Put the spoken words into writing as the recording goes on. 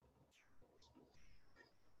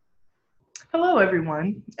Hello,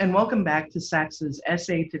 everyone, and welcome back to SACSA's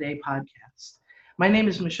SAToday podcast. My name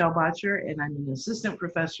is Michelle Boettcher, and I'm an assistant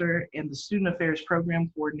professor and the Student Affairs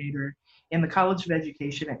Program Coordinator in the College of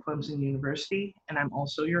Education at Clemson University, and I'm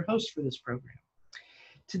also your host for this program.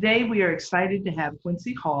 Today, we are excited to have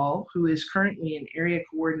Quincy Hall, who is currently an area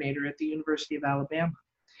coordinator at the University of Alabama.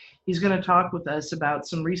 He's going to talk with us about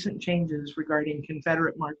some recent changes regarding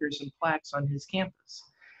Confederate markers and plaques on his campus.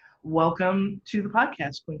 Welcome to the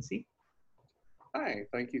podcast, Quincy. Hi,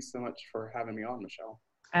 thank you so much for having me on, Michelle.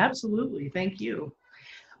 Absolutely. Thank you.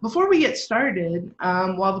 Before we get started,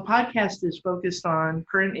 while the podcast is focused on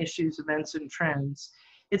current issues, events, and trends,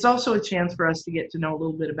 it's also a chance for us to get to know a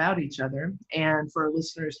little bit about each other and for our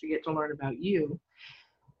listeners to get to learn about you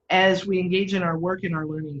as we engage in our work and our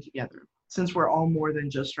learning together, since we're all more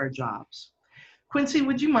than just our jobs. Quincy,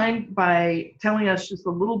 would you mind by telling us just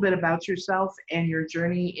a little bit about yourself and your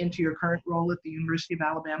journey into your current role at the University of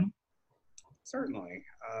Alabama? Certainly.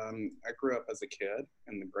 I grew up as a kid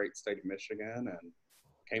in the great state of Michigan and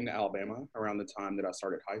came to Alabama around the time that I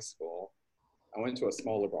started high school. I went to a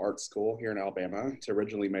small liberal arts school here in Alabama to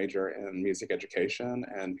originally major in music education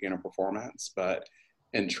and piano performance, but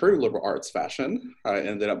in true liberal arts fashion, I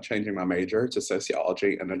ended up changing my major to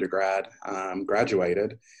sociology in undergrad,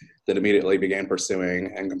 graduated, then immediately began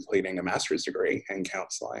pursuing and completing a master's degree in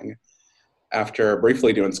counseling. After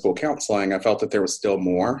briefly doing school counseling, I felt that there was still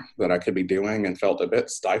more that I could be doing and felt a bit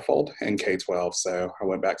stifled in K-12. So I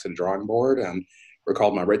went back to the drawing board and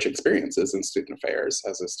recalled my rich experiences in student affairs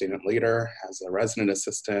as a student leader, as a resident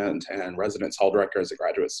assistant, and residence hall director as a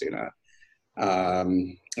graduate student. I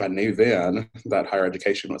knew then that higher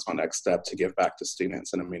education was my next step to give back to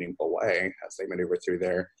students in a meaningful way as they maneuver through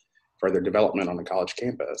their further development on the college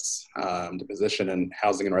campus. The position in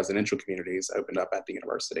housing and residential communities opened up at the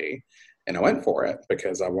university, and I went for it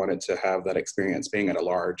because I wanted to have that experience being at a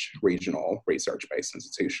large regional research-based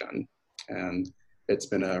institution, and it's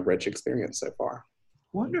been a rich experience so far.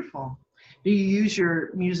 Wonderful. Do you use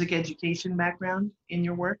your music education background in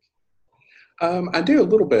your work? I do a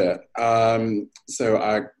little bit. So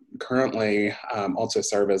I currently also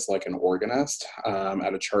serve as like an organist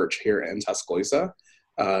at a church here in Tuscaloosa.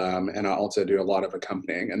 And I also do a lot of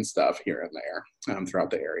accompanying and stuff here and there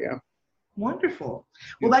throughout the area. Wonderful.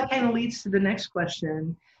 Well, that kind of leads to the next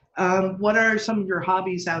question. What are some of your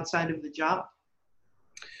hobbies outside of the job?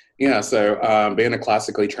 Yeah, so being a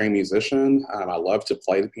classically trained musician, I love to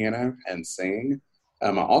play the piano and sing. I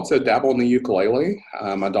also dabble in the ukulele.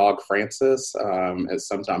 My dog Francis is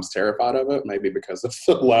sometimes terrified of it, maybe because of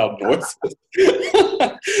the loud noises.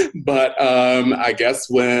 But I guess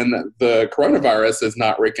when the coronavirus is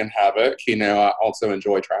not wreaking havoc, I also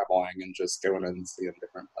enjoy traveling and just going and seeing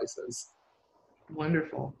different places.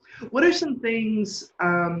 Wonderful. What are some things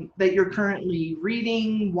that you're currently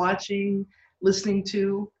reading, watching, listening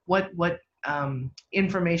to? What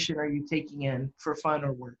information are you taking in for fun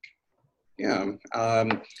or work? Yeah.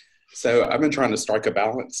 So I've been trying to strike a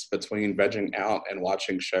balance between vegging out and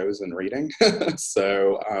watching shows and reading.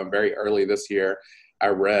 So very early this year, I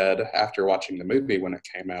read after watching the movie when it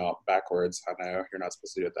came out backwards. I know you're not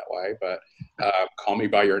supposed to do it that way, but Call Me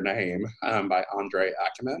By Your Name by Andre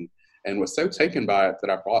Ackerman, and was so taken by it that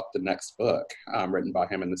I bought the next book written by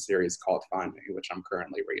him in the series called Find Me, which I'm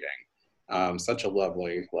currently reading. Such a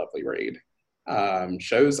lovely, lovely read.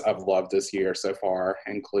 Shows I've loved this year so far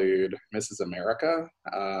include Mrs. America.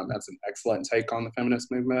 That's an excellent take on the feminist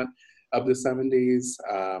movement of the 70s.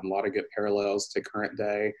 A lot of good parallels to current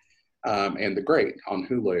day. And The Great on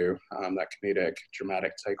Hulu, that comedic,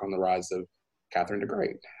 dramatic take on the rise of Catherine the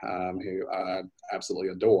Great, who I absolutely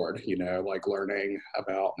adored, like learning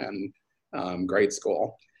about in grade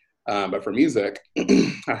school. But for music,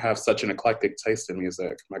 I have such an eclectic taste in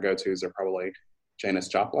music. My go-tos are probably Janis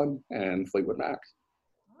Joplin and Fleetwood Mac.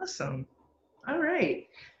 Awesome. All right.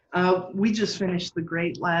 We just finished The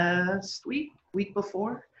Great last week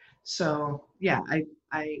before. So yeah,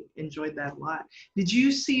 I enjoyed that a lot. Did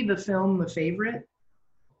you see the film The Favorite?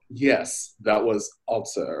 Yes, that was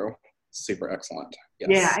also super excellent.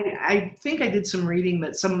 Yes. Yeah, I think I did some reading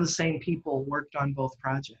that some of the same people worked on both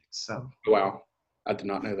projects. So wow, I did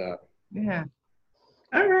not know that. Yeah.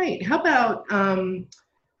 All right. How about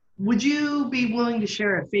would you be willing to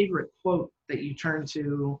share a favorite quote that you turn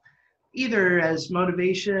to either as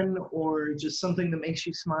motivation or just something that makes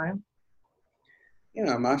you smile?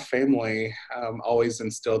 Yeah, my family always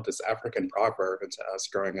instilled this African proverb into us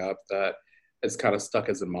growing up that it's kind of stuck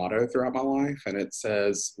as a motto throughout my life. And it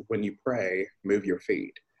says, when you pray, move your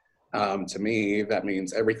feet. To me, that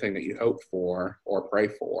means everything that you hope for or pray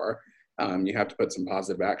for, you have to put some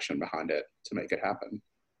positive action behind it to make it happen.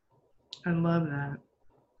 I love that.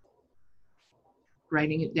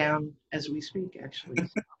 writing it down as we speak, actually.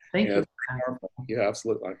 So thank Yeah, you it's for that. powerful. Yeah,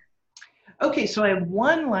 absolutely. Okay, so I have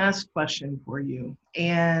one last question for you,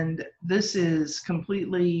 and this is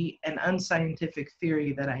completely an unscientific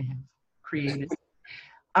theory that I have created.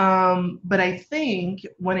 But I think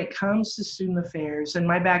when it comes to student affairs, and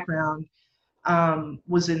my background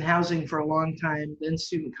was in housing for a long time, then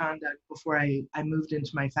student conduct before I moved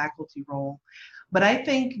into my faculty role. But I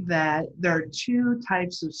think that there are two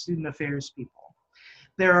types of student affairs people.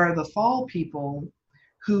 There are the fall people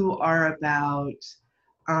who are about,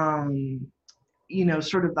 um,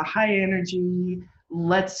 sort of the high energy,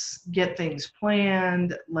 let's get things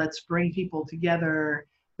planned, let's bring people together,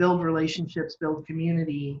 build relationships, build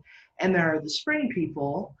community. And there are the spring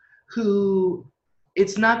people who,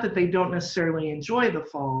 it's not that they don't necessarily enjoy the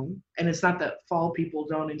fall, and it's not that fall people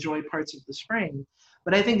don't enjoy parts of the spring,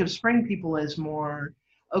 but I think of spring people as more,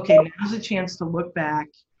 okay, now's a chance to look back,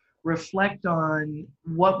 reflect on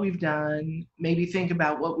what we've done, maybe think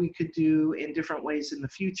about what we could do in different ways in the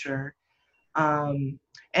future. um,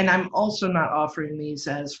 and I'm also not offering these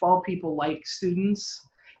as fall people like students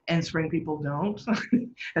and spring people don't.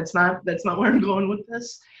 That's not where I'm going with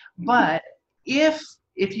this. But if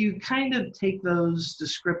you kind of take those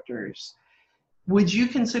descriptors, would you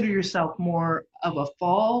consider yourself more of a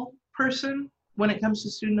fall person when it comes to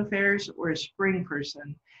student affairs, or a spring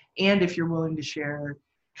person? And if you're willing to share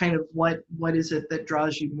kind of what is it that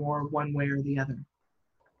draws you more one way or the other?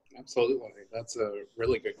 Absolutely. That's a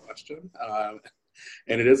really good question.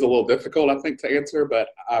 And it is a little difficult, I think, to answer, but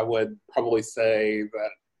I would probably say that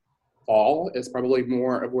fall is probably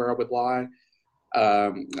more of where I would lie.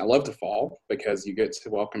 I love the fall because you get to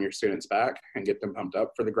welcome your students back and get them pumped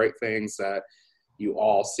up for the great things that you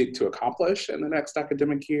all seek to accomplish in the next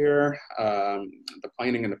academic year. The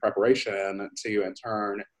planning and the preparation to, in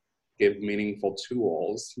turn, give meaningful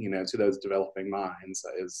tools, to those developing minds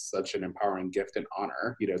is such an empowering gift and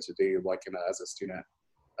honor, to do like as a student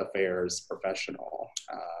affairs professional.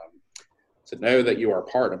 To know that you are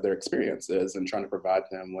part of their experiences and trying to provide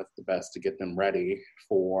them with the best to get them ready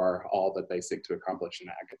for all that they seek to accomplish in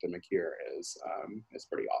an academic year is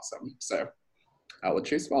pretty awesome. So I would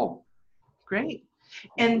choose fall. Great.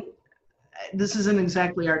 And this isn't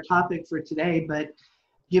exactly our topic for today, but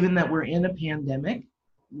given that we're in a pandemic,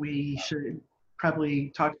 we should probably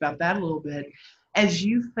talk about that a little bit. As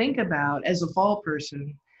you think about, as a fall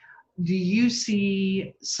person, do you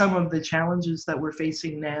see some of the challenges that we're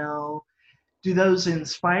facing now? Do those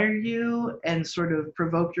inspire you and sort of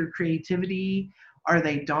provoke your creativity? Are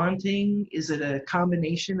they daunting? Is it a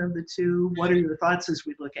combination of the two? What are your thoughts as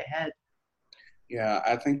we look ahead? Yeah,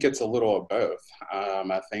 I think it's a little of both.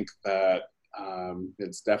 I think that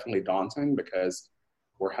it's definitely daunting because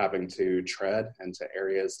we're having to tread into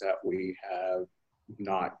areas that we have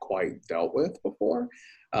not quite dealt with before.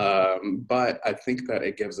 But I think that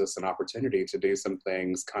it gives us an opportunity to do some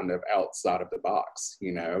things kind of outside of the box,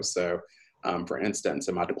 So, for instance,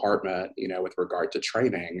 in my department, with regard to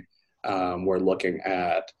training, we're looking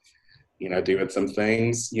at doing some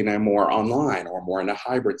things, more online or more in a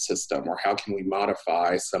hybrid system, or how can we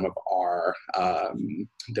modify some of our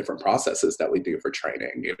different processes that we do for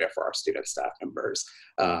training, for our student staff members,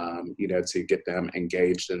 to get them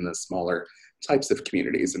engaged in the smaller types of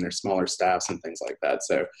communities and their smaller staffs and things like that.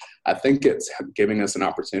 So I think it's giving us an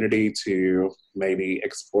opportunity to maybe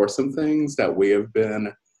explore some things that we have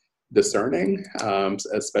been discerning,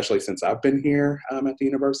 especially since I've been here at the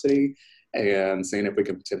university, and seeing if we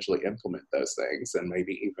can potentially implement those things and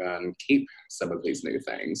maybe even keep some of these new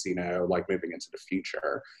things, like moving into the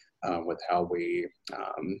future with how we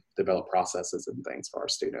develop processes and things for our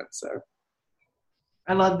students. So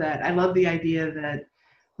I love that. I love the idea that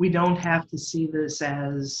we don't have to see this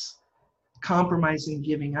as compromising,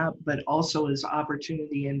 giving up, but also as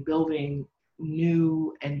opportunity and building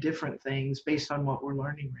new and different things based on what we're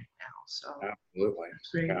learning right now. So absolutely. that's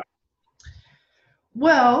great. Yeah.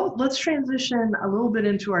 Well, let's transition a little bit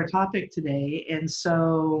into our topic today. And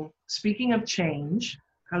so, speaking of change,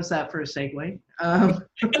 how's that for a segue?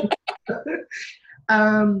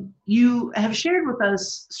 You have shared with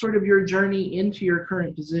us sort of your journey into your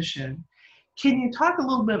current position. Can you talk a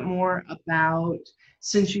little bit more about,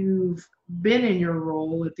 since you've been in your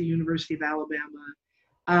role at the University of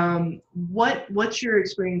Alabama, what's your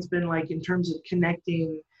experience been like in terms of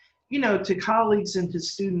connecting, to colleagues and to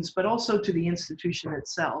students, but also to the institution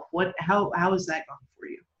itself? How has that gone for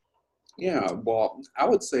you? Yeah, well, I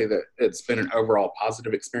would say that it's been an overall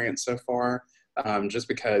positive experience so far, just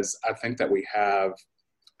because I think that we have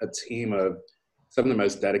a team of some of the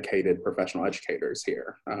most dedicated professional educators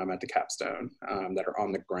here at the Capstone that are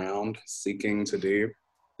on the ground seeking to do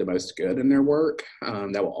the most good in their work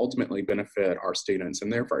that will ultimately benefit our students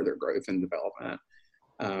and their further growth and development.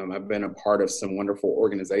 I've been a part of some wonderful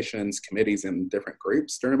organizations, committees, and different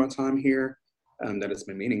groups during my time here that has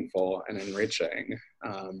been meaningful and enriching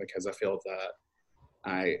because I feel that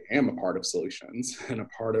I am a part of solutions and a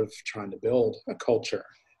part of trying to build a culture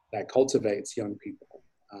that cultivates young people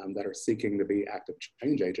that are seeking to be active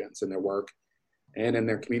change agents in their work and in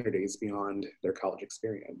their communities beyond their college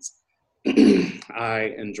experience.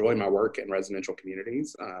 I enjoy my work in residential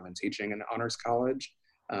communities and teaching in honors college,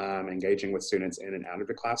 engaging with students in and out of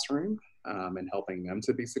the classroom and helping them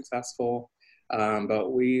to be successful.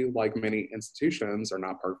 But we, like many institutions, are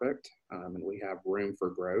not perfect and we have room for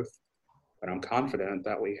growth. But I'm confident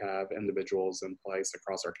that we have individuals in place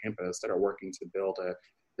across our campus that are working to build a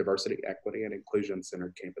diversity, equity, and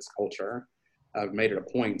inclusion-centered campus culture. I've made it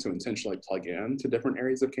a point to intentionally plug in to different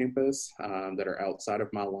areas of campus that are outside of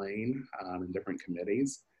my lane in different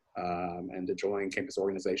committees and to join campus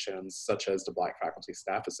organizations such as the Black Faculty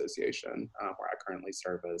Staff Association, where I currently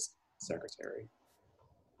serve as secretary.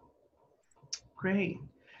 Great.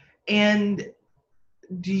 And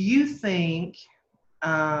do you think,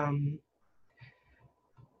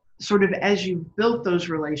 sort of as you've built those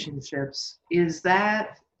relationships, is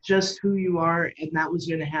that just who you are and that was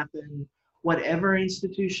going to happen whatever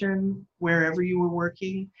institution, wherever you were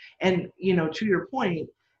working? And, you know, to your point,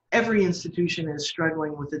 every institution is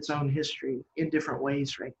struggling with its own history in different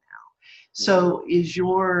ways right now. So is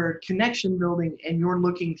your connection building and you're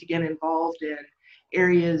looking to get involved in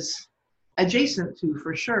areas adjacent to,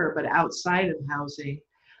 for sure, but outside of housing,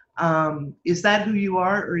 is that who you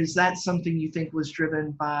are, or is that something you think was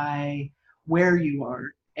driven by where you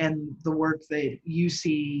are and the work that you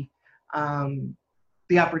see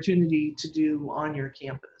the opportunity to do on your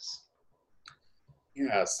campus?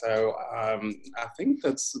 Yeah, so I think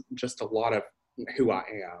that's just a lot of who I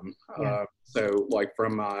am. Yeah. So like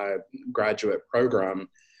from my graduate program,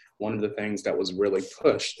 one of the things that was really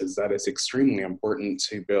pushed is that it's extremely important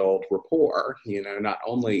to build rapport, you know, not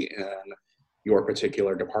only in your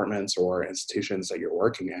particular departments or institutions that you're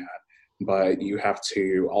working at, but you have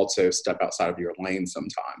to also step outside of your lane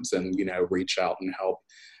sometimes and, you know, reach out and help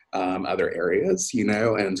other areas, you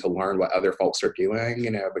know, and to learn what other folks are doing,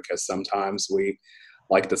 you know, because sometimes we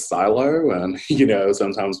like to silo and, you know,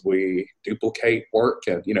 sometimes we duplicate work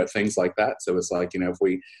and, you know, things like that. So it's like, you know, if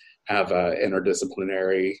we have an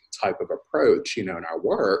interdisciplinary type of approach, you know, in our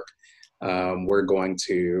work, we're going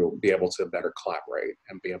to be able to better collaborate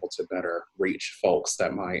and be able to better reach folks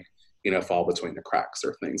that might, you know, fall between the cracks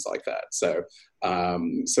or things like that. So,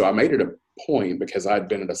 so I made it a point because I'd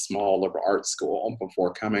been at a small liberal arts school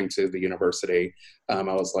before coming to the university. I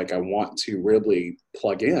was like, I want to really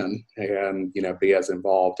plug in and, you know, be as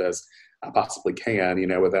involved as I possibly can, you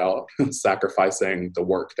know, without sacrificing the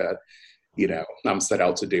work that, you know, I'm set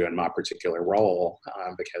out to do in my particular role,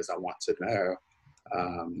 because I want to know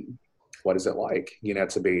what is it like, you know,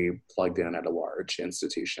 to be plugged in at a large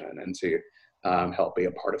institution and to help be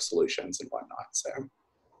a part of solutions and whatnot. So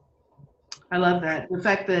I love that. The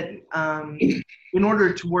fact that in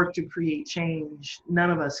order to work to create change,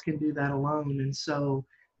 none of us can do that alone. And so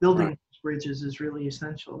building right. bridges is really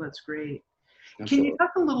essential. That's great. Can you Absolutely.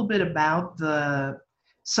 talk a little bit about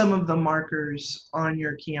some of the markers on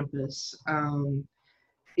your campus?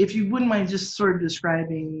 If you wouldn't mind just sort of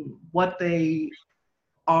describing what they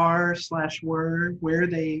are/were, where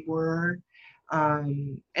they were,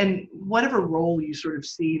 and whatever role you sort of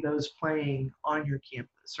see those playing on your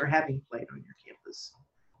campus or having played on your campus.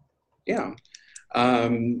 Yeah.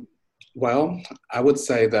 Well, I would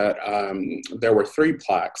say that there were 3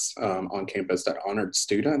 plaques on campus that honored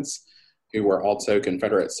students who were also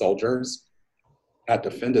Confederate soldiers that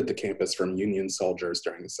defended the campus from Union soldiers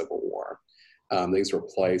during the Civil War. These were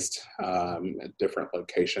placed at different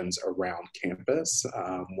locations around campus.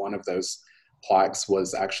 One of those plaques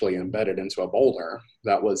was actually embedded into a boulder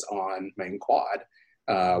that was on Main Quad,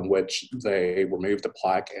 which they removed the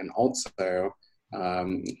plaque and also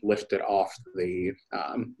lifted off the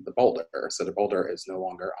boulder. So the boulder is no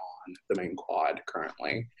longer on the Main Quad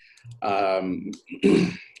currently.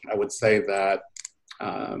 I would say that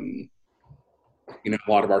you know,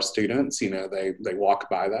 a lot of our students, you know, they walk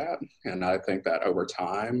by that. And I think that over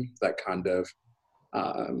time, that kind of,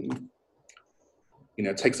 you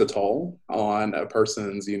know, takes a toll on a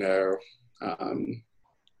person's, you know,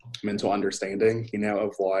 mental understanding, you know,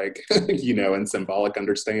 of like, you know, and symbolic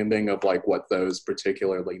understanding of like what those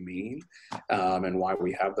particularly mean and why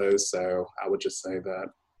we have those. So I would just say that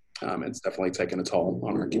it's definitely taken a toll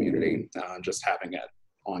on our community, just having it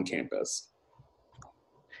on campus.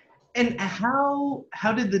 And how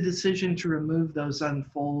did the decision to remove those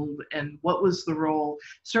unfold, and what was the role,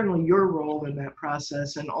 certainly your role in that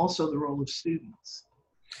process, and also the role of students?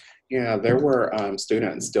 Yeah, there were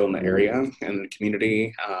students still in the area and the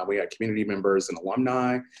community. We had community members and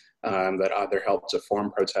alumni that either helped to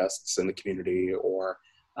form protests in the community or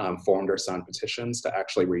formed or signed petitions to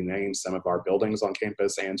actually rename some of our buildings on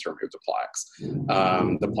campus and to remove the plaques.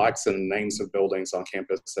 The plaques and names of buildings on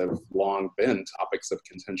campus have long been topics of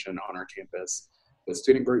contention on our campus, with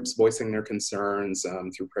student groups voicing their concerns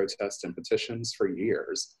through protests and petitions for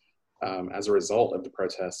years. As a result of the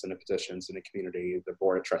protests and the petitions in the community, the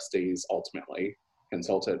Board of Trustees ultimately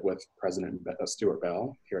consulted with President Stuart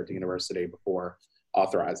Bell here at the university before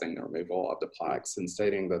authorizing the removal of the plaques and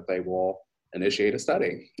stating that they will initiate a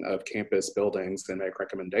study of campus buildings and make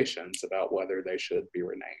recommendations about whether they should be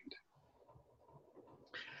renamed.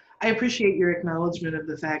 I appreciate your acknowledgement of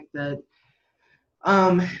the fact that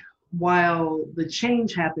um, while the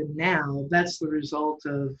change happened now, that's the result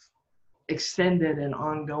of extended and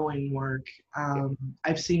ongoing work.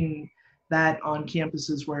 I've seen that on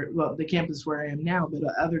campuses where, well, the campus where I am now, but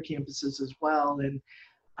other campuses as well.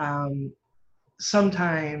 And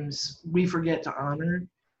sometimes we forget to honor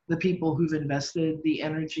the people who've invested the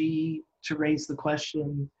energy to raise the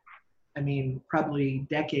question. I mean, probably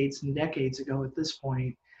decades and decades ago at this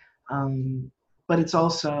point. But it's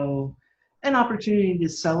also an opportunity to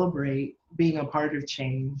celebrate being a part of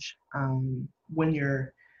change when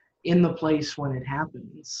you're in the place when it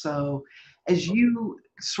happens. So as you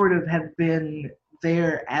sort of have been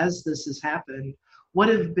there as this has happened, what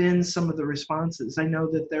have been some of the responses? I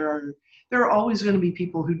know that there are always going to be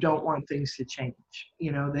people who don't want things to change.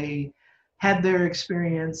 You know, they had their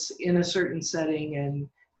experience in a certain setting and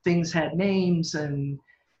things had names and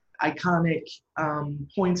iconic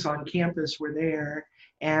points on campus were there,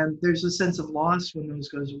 and there's a sense of loss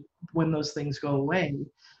when those things go away.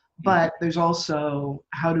 But there's also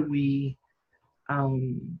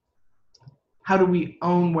um, how do we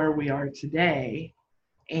own where we are today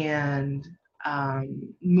and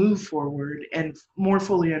move forward and more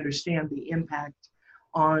fully understand the impact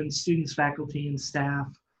on students, faculty, and staff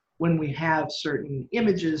when we have certain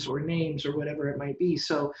images or names or whatever it might be.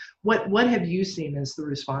 So what have you seen as the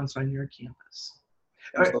response on your campus?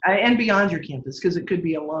 And beyond your campus, because it could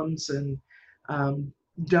be alums and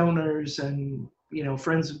donors and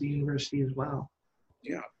friends of the university as well.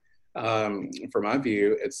 Yeah. From my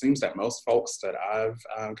view, it seems that most folks that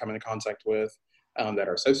I've come into contact with that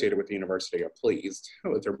are associated with the university are pleased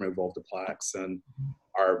with the removal of the plaques and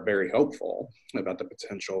are very hopeful about the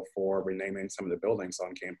potential for renaming some of the buildings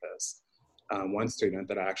on campus. One student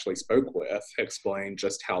that I actually spoke with explained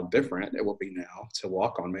just how different it will be now to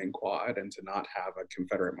walk on Main Quad and to not have a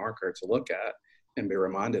Confederate marker to look at and be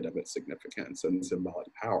reminded of its significance and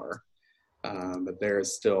symbolic power. But there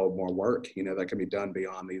is still more work, that can be done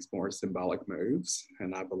beyond these more symbolic moves.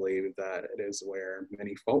 And I believe that it is where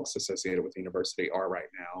many folks associated with the university are right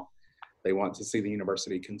now. They want to see the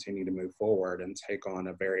university continue to move forward and take on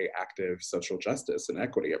a very active social justice and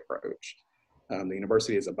equity approach. The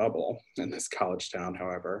university is a bubble in this college town,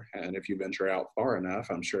 however, and if you venture out far enough,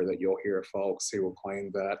 I'm sure that you'll hear folks who will claim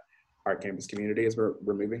that our campus community is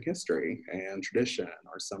removing history and tradition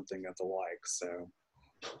or something of the like. So,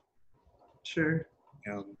 sure.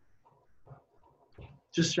 Yeah.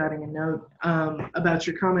 Just jotting a note about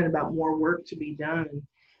your comment about more work to be done.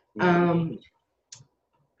 And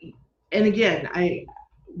again,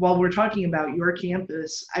 while we're talking about your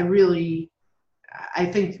campus, I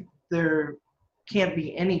think there can't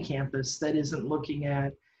be any campus that isn't looking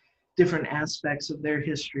at different aspects of their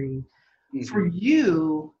history. Mm-hmm. For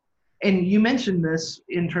you, and you mentioned this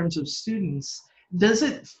in terms of students, does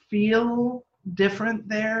it feel different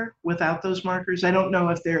there without those markers? I don't know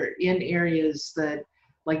if they're in areas that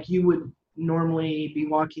like you would normally be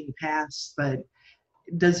walking past, but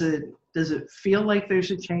does it feel like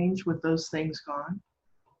there's a change with those things gone?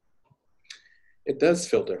 It does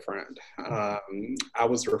feel different. I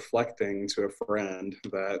was reflecting to a friend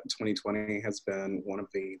that 2020 has been one of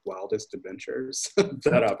the wildest adventures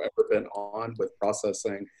that I've ever been on with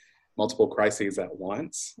processing multiple crises at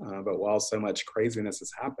once. But while so much craziness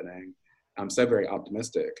is happening, I'm so very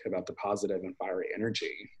optimistic about the positive and fiery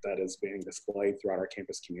energy that is being displayed throughout our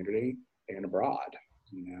campus community and abroad,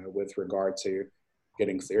 with regard to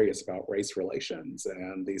getting serious about race relations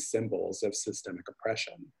and these symbols of systemic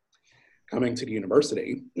oppression. Coming to the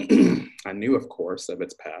university, I knew, of course, of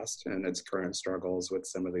its past and its current struggles with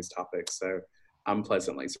some of these topics, so I'm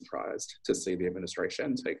pleasantly surprised to see the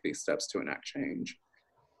administration take these steps to enact change.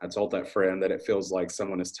 I told that friend that it feels like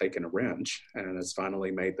someone has taken a wrench and has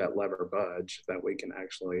finally made that lever budge, that we can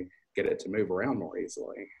actually get it to move around more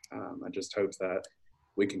easily. I just hope that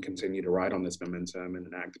we can continue to ride on this momentum and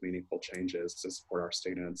enact meaningful changes to support our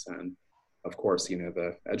students and, of course,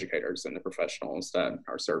 the educators and the professionals that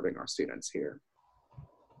are serving our students here.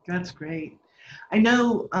 That's great. I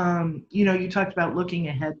know, you talked about looking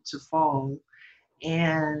ahead to fall,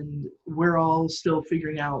 and we're all still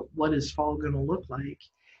figuring out what is fall going to look like.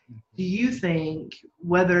 Do you think,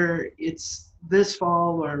 whether it's this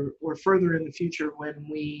fall or further in the future when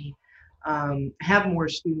we have more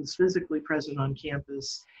students physically present on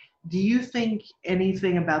campus, do you think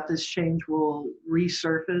anything about this change will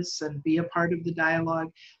resurface and be a part of the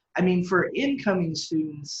dialogue? I mean, for incoming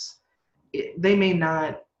students, they may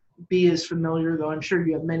not be as familiar, though I'm sure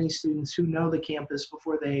you have many students who know the campus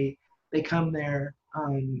before they come there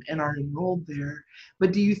and are enrolled there.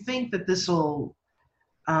 But do you think that this will,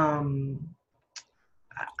 I'm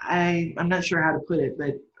not sure how to put it,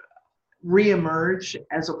 but reemerge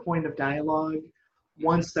as a point of dialogue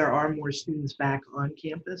once there are more students back on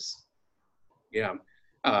campus? Yeah,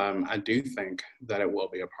 I do think that it will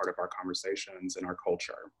be a part of our conversations and our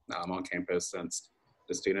culture on campus, since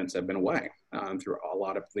the students have been away through a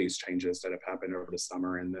lot of these changes that have happened over the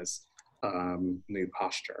summer, and this new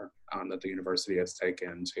posture that the university has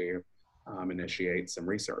taken to initiate some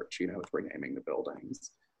research, with renaming the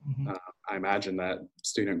buildings. Mm-hmm. I imagine that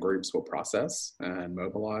student groups will process and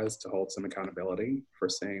mobilize to hold some accountability for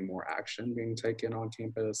seeing more action being taken on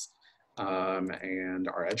campus. And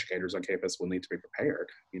our educators on campus will need to be prepared,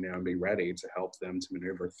 and be ready to help them to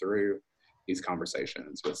maneuver through these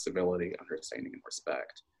conversations with civility, understanding, and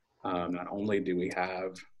respect. Not only do we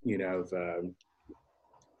have,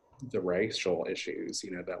 the racial issues,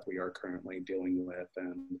 that we are currently dealing with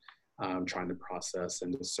and trying to process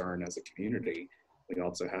and discern as a community, we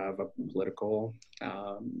also have a political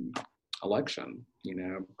election,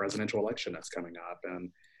 presidential election that's coming up, and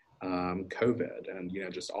COVID, and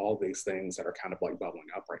just all these things that are kind of like bubbling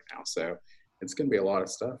up right now. So it's going to be a lot of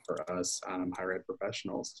stuff for us higher ed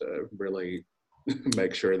professionals to really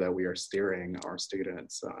make sure that we are steering our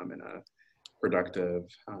students in a productive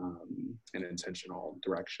and intentional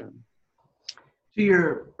direction. To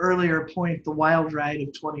your earlier point, the wild ride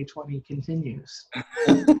of 2020 continues.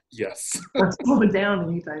 Yes. Not slowing down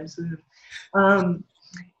anytime soon.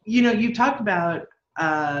 You talked about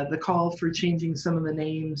the call for changing some of the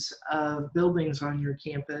names of buildings on your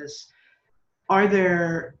campus. Are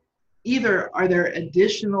there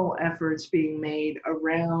additional efforts being made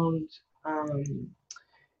around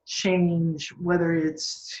change, whether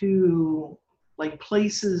it's to like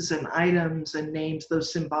places and items and names,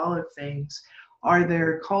 those symbolic things? Are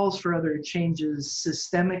there calls for other changes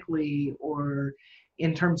systemically or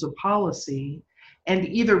in terms of policy? And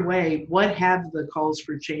either way, what have the calls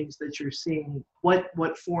for change that you're seeing,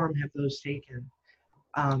 what form have those taken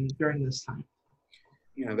during this time?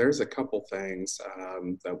 There's a couple things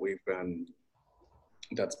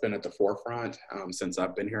that's been at the forefront since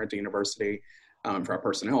I've been here at the university. For our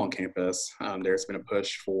personnel on campus, there's been a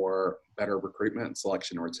push for better recruitment,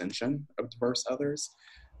 selection, and retention of diverse others.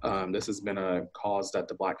 This has been a cause that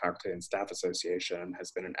the Black Faculty and Staff Association has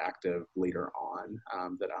been an active leader on,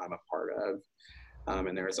 that I'm a part of.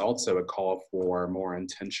 And there is also a call for more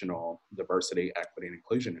intentional diversity, equity, and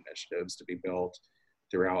inclusion initiatives to be built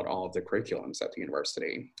throughout all of the curriculums at the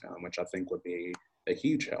university, which I think would be a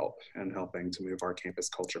huge help in helping to move our campus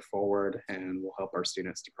culture forward, and will help our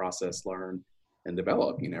students to process, learn, and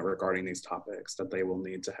develop, regarding these topics that they will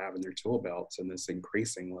need to have in their tool belts in this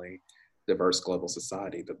increasingly diverse global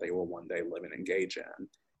society that they will one day live and engage in.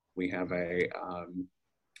 We have a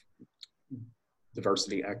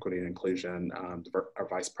diversity, equity, and inclusion, our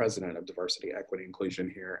vice president of diversity, equity, and inclusion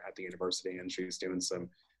here at the university, and she's doing some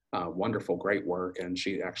wonderful, great work. And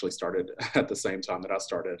she actually started at the same time that I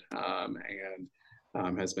started,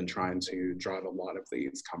 and has been trying to drive a lot of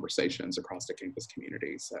these conversations across the campus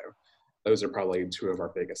community. So those are probably two of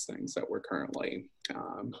our biggest things that we're currently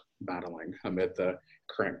battling amid the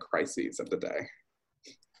current crises of the day.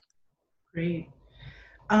 Great.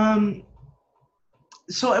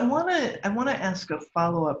 So I want to ask a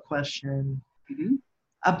follow-up question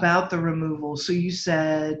about the removal. So you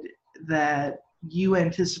said that you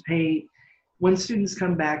anticipate when students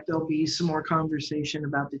come back, there'll be some more conversation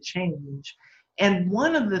about the change. And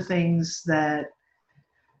one of the things that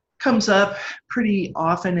comes up pretty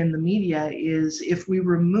often in the media is if we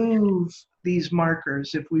remove these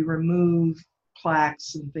markers, if we remove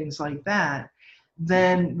plaques and things like that,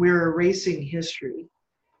 then we're erasing history.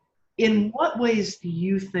 In what ways do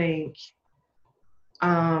you think,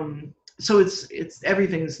 so it's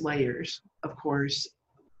everything's layers, of course,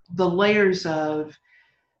 the layers of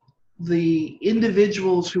the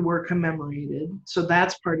individuals who were commemorated, so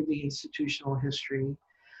that's part of the institutional history.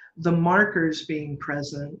 The markers being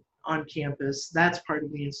present on campus, that's part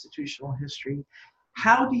of the institutional history.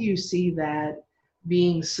 How do you see that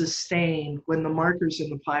being sustained when the markers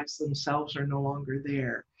and the plaques themselves are no longer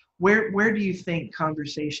there? Where do you think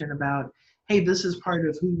conversation about, hey, this is part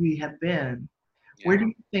of who we have been, where do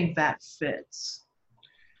you think that fits?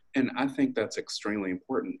 And I think that's extremely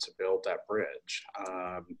important to build that bridge.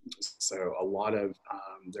 So a lot of,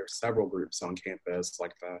 there's several groups on campus,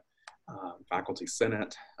 like the Faculty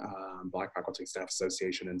Senate, Black Faculty Staff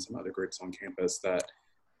Association, and some other groups on campus that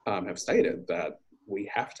have stated that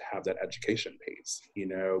we have to have that education piece. You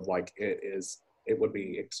know, like it would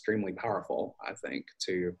be extremely powerful, I think,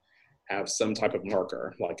 to have some type of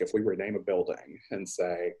marker. Like if we rename a building and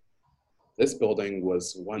say, this building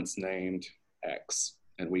was once named X,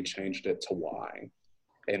 and we changed it to Y.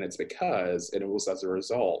 And it's because it was as a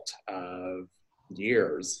result of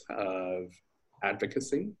years of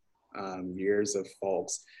advocacy, years of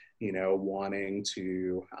folks, you know, wanting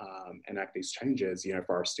to enact these changes, you know,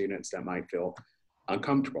 for our students that might feel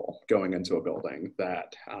uncomfortable going into a building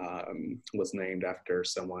that was named after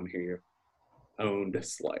someone who owned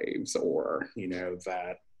slaves, or, you know,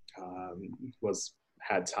 that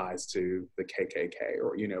had ties to the KKK,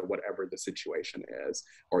 or, you know, whatever the situation is,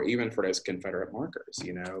 or even for those Confederate markers,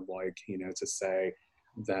 you know, like, you know, to say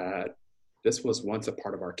that this was once a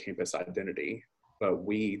part of our campus identity, but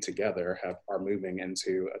we together are moving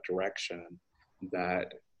into a direction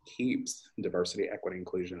that keeps diversity, equity,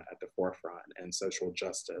 inclusion at the forefront, and social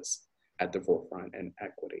justice at the forefront, and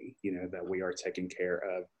equity, you know, that we are taking care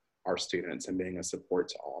of our students and being a support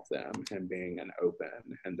to all of them, and being an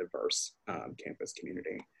open and diverse campus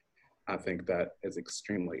community. I think that is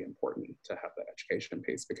extremely important to have that education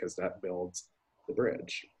piece, because that builds the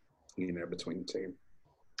bridge, you know, between the two.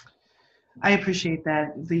 I appreciate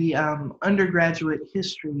that. The undergraduate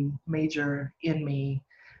history major in me,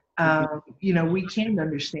 you know, we can't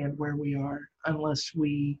understand where we are unless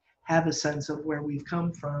we have a sense of where we've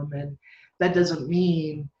come from. And that doesn't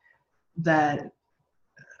mean that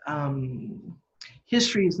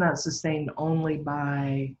history is not sustained only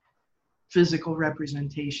by physical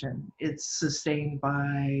representation. It's sustained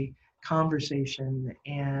by conversation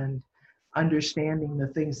and understanding the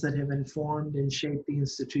things that have informed and shaped the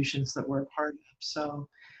institutions that we're a part of. So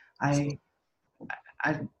I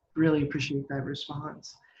really appreciate that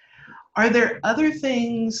response. Are there other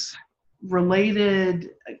things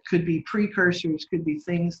related, could be precursors, could be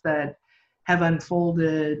things that have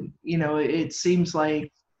unfolded? You know, it seems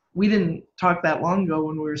like we didn't talk that long ago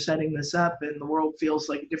when we were setting this up, and the world feels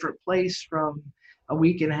like a different place from a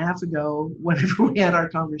week and a half ago whenever we had our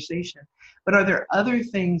conversation. But are there other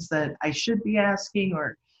things that I should be asking,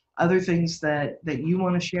 or other things that you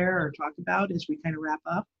want to share or talk about as we kind of wrap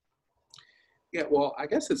up? Yeah, well, I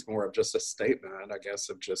guess it's more of just a statement, I guess,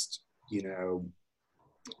 of just, you know,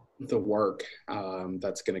 the work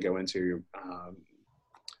that's going to go into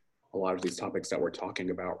a lot of these topics that we're talking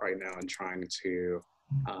about right now, and trying to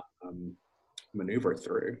maneuver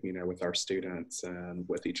through, you know, with our students and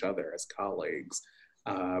with each other as colleagues.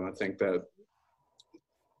 I think that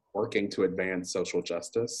working to advance social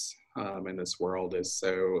justice in this world is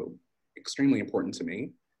so extremely important to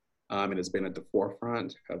me. It has been at the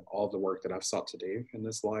forefront of all the work that I've sought to do in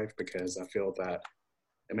this life, because I feel that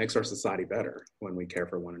it makes our society better when we care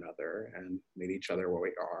for one another and meet each other where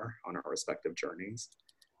we are on our respective journeys.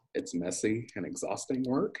 It's messy and exhausting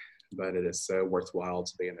work, but it is so worthwhile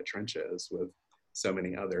to be in the trenches with so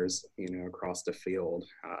many others, you know, across the field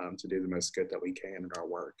to do the most good that we can in our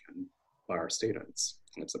work and by our students.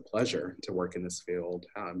 It's a pleasure to work in this field,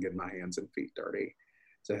 get my hands and feet dirty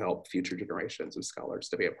to help future generations of scholars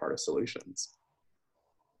to be a part of solutions.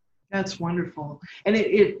 That's wonderful. And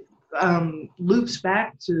it loops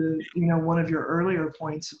back to, you know, one of your earlier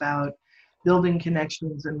points about building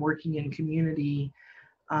connections and working in community,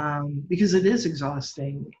 because it is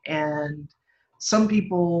exhausting. And some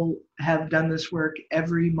people have done this work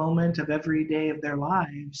every moment of every day of their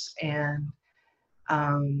lives, and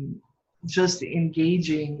just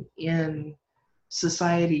engaging in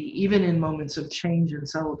society, even in moments of change and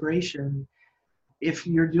celebration. If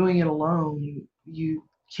you're doing it alone, you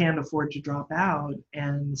can't afford to drop out.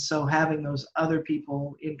 And so having those other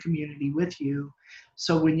people in community with you,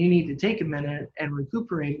 so when you need to take a minute and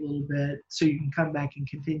recuperate a little bit, so you can come back and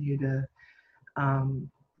continue to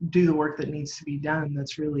do the work that needs to be done,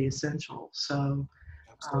 that's really essential. So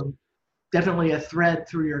definitely a thread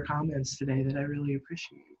through your comments today that I really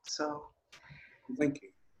appreciate. So thank you.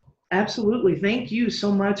 Absolutely. Thank you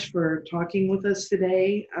so much for talking with us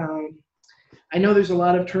today. I know there's a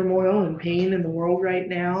lot of turmoil and pain in the world right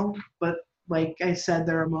now, but like I said,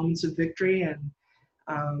 there are moments of victory, and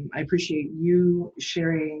I appreciate you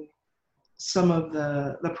sharing some of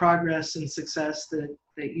the progress and success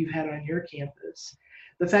that you've had on your campus.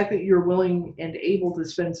 The fact that you're willing and able to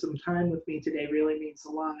spend some time with me today really means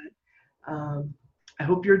a lot. I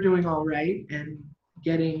hope you're doing all right and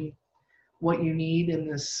getting what you need in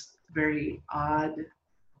this very odd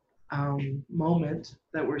moment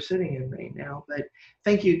that we're sitting in right now. But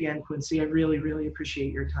thank you again, Quincy. I really, really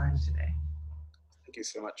appreciate your time today. Thank you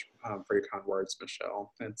so much for your kind words,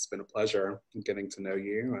 Michelle. It's been a pleasure getting to know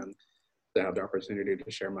you and to have the opportunity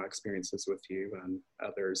to share my experiences with you and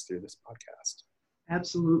others through this podcast.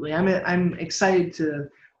 Absolutely. I'm excited to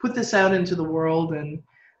put this out into the world, and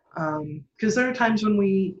because there are times when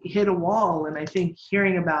we hit a wall, and I think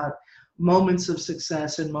hearing about moments of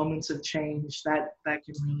success and moments of change, that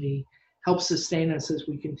can really help sustain us as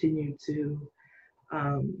we continue to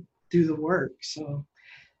do the work. So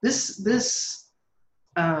this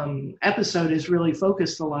episode is really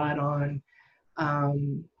focused a lot on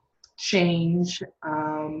change,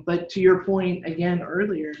 but to your point again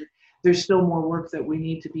earlier, there's still more work that we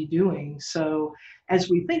need to be doing. So as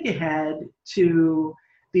we think ahead to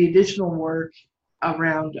the additional work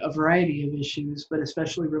around a variety of issues, but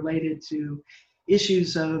especially related to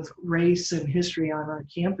issues of race and history on our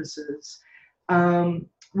campuses,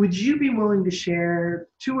 would you be willing to share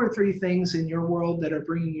 2 or 3 things in your world that are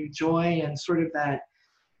bringing you joy and sort of that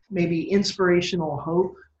maybe inspirational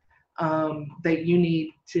hope that you need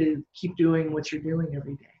to keep doing what you're doing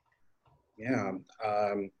every day? Yeah,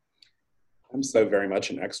 I'm so very much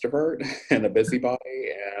an extrovert and a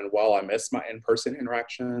busybody. And while I miss my in-person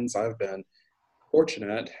interactions, I've been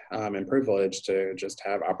fortunate and privileged to just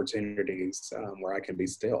have opportunities where I can be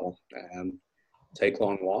still and take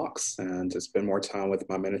long walks and to spend more time with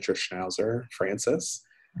my miniature schnauzer, Francis.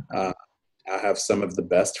 I have some of the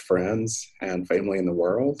best friends and family in the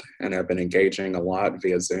world, and I've been engaging a lot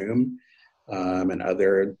via Zoom and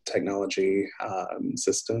other technology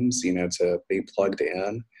systems, to be plugged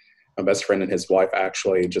in. My best friend and his wife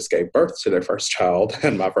actually just gave birth to their first child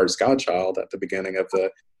and my first godchild at the beginning of the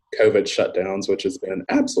COVID shutdowns, which has been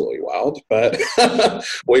absolutely wild, but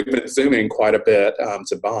we've been Zooming quite a bit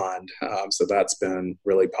to bond. So that's been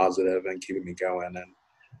really positive and keeping me going. And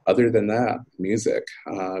other than that, music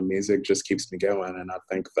just keeps me going. And I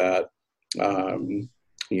think that,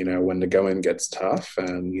 when the going gets tough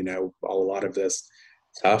and, a lot of this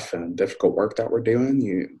tough and difficult work that we're doing,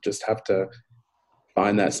 you just have to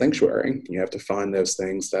find that sanctuary. You have to find those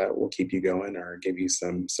things that will keep you going or give you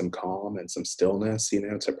some calm and some stillness,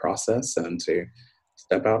 to process and to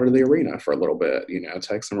step out of the arena for a little bit,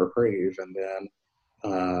 take some reprieve. And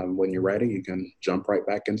then when you're ready, you can jump right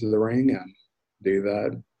back into the ring and do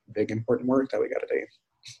that big, important work that we got to do.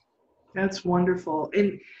 That's wonderful.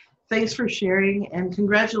 And thanks for sharing, and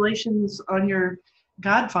congratulations on your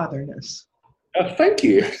godfatherness. Thank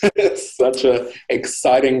you. It's such an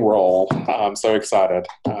exciting role. I'm so excited.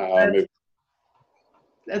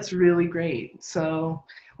 That's really great. So,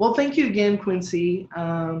 well, thank you again, Quincy.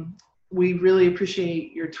 We really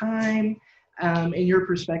appreciate your time and your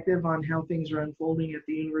perspective on how things are unfolding at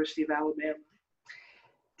the University of Alabama.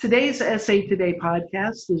 Today's SAToday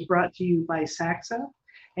podcast is brought to you by SACSA,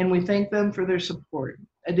 and we thank them for their support.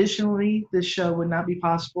 Additionally, this show would not be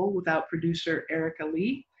possible without producer Erica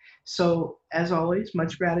Lee. So, as always,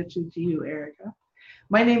 much gratitude to you, Erica.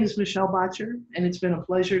 My name is Michelle Boettcher, and it's been a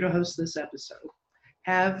pleasure to host this episode.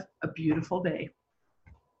 Have a beautiful day.